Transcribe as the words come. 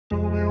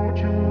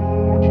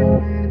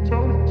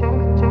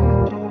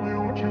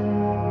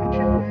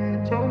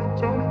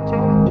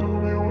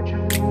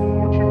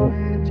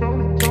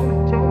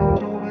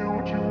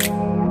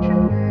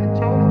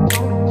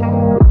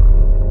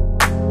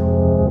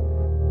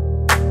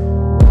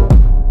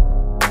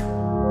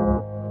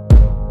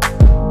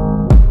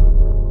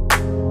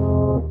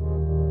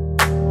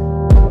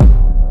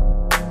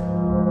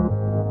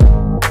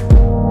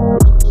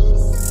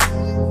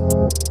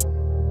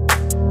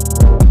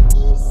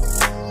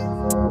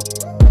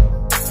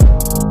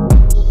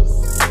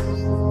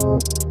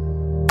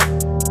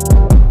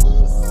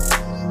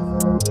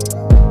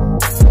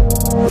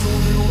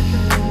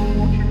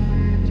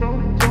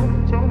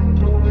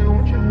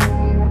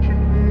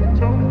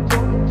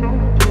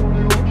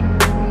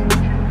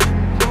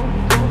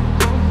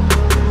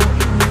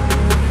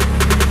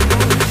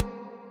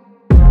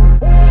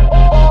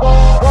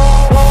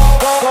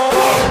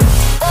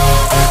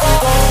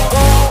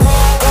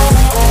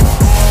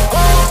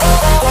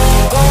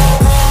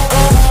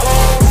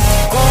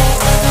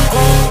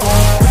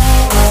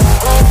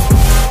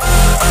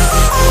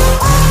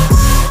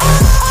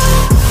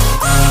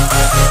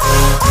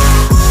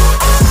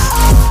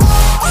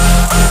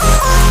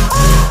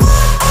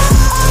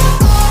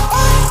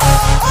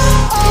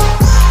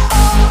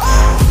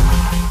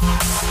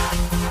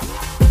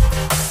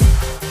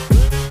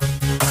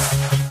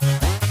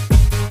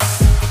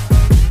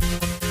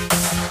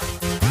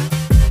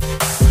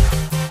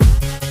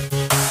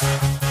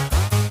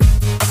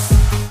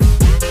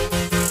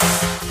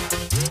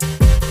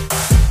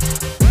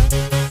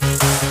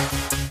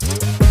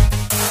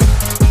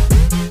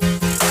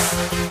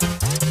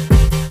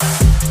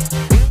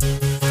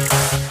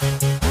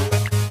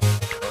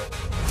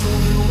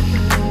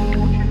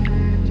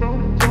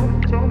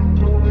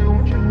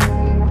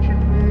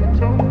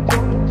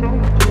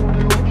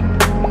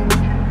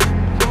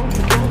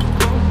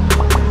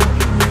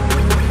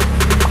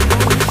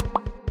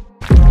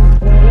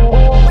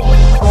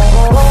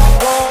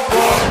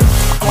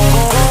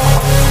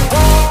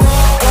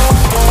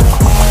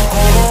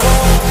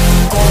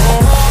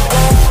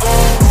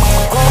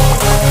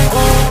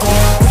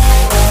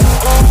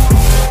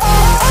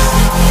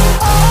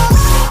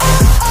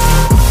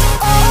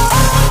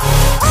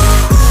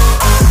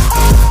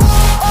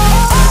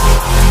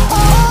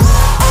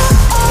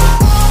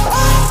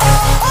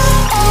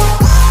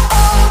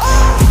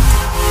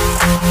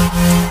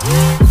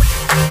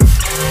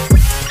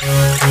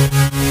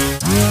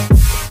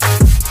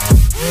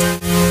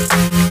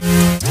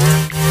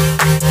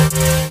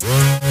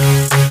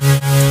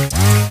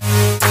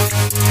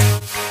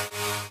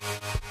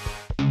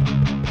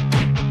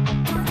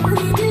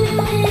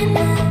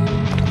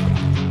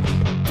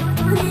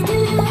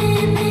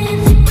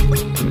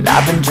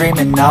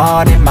screaming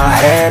on in my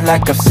head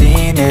like I've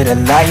seen it. A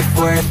life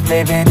worth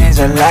living is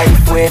a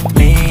life with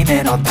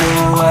meaning. I'll do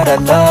what I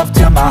love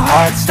till my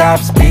heart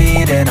stops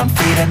beating. I'm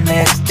feeding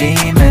this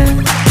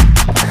demon.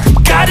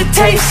 Got a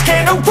taste,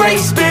 can't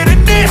erase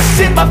bitterness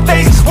in my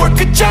face. Work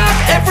a job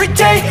every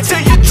day till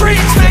your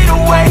dreams fade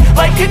away.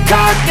 Like a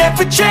card,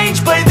 never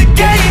change, play the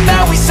game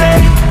that we say.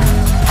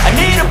 I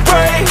need a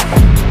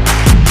break.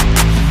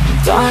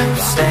 I'm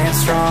staying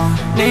strong,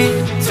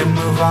 need to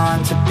move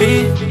on to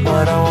be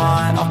what I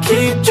want. I'll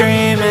keep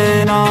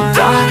dreaming on.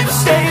 I'm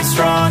staying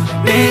strong,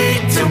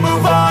 need to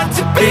move on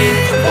to be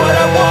what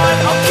I want.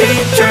 I'll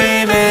keep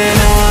dreaming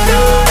on.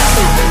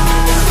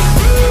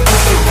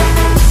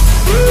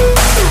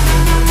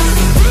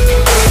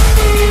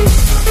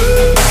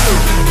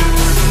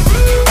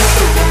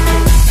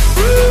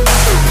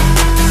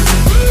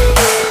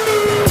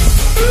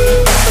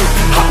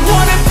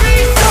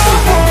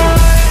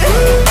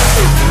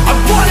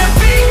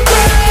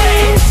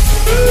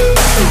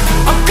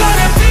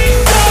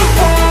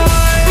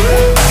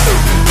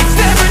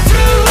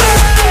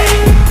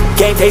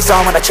 Game face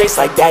on when I chase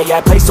like that. Yeah,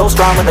 I play so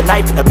strong with a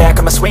knife in the back.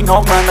 I'ma swing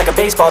home run like a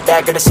baseball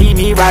bat. Gonna see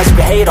me rise if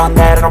you hate on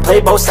that. I don't play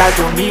both sides,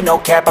 doing me no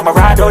cap. I'ma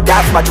ride or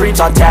die for my dreams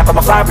on tap.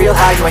 I'ma fly real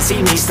high, you ain't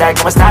see me slack.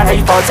 No, it's not how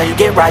you fall, it's how you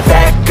get right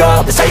back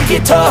up. That's how you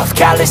get tough.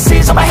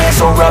 Calluses on my hands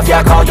so rough, yeah,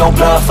 I call your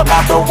bluff. I'm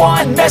not the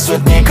one, mess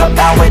with me and come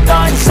out with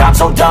none. Cause I'm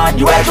so done,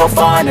 you had your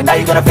fun. And now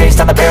you're gonna face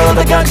down the barrel of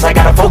the gun. Cause I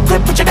got a full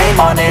clip, put your name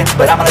on it.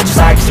 But I'ma let you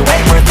slide cause you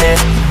ain't worth it.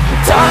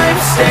 I'm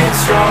staying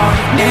strong,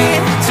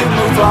 need to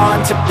move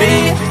on to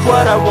be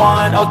what I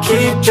want. I'll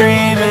keep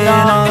dreaming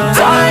on.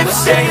 I'm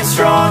staying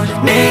strong,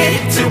 need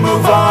to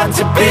move on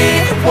to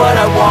be what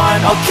I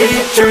want. I'll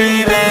keep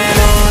dreaming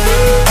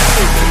on.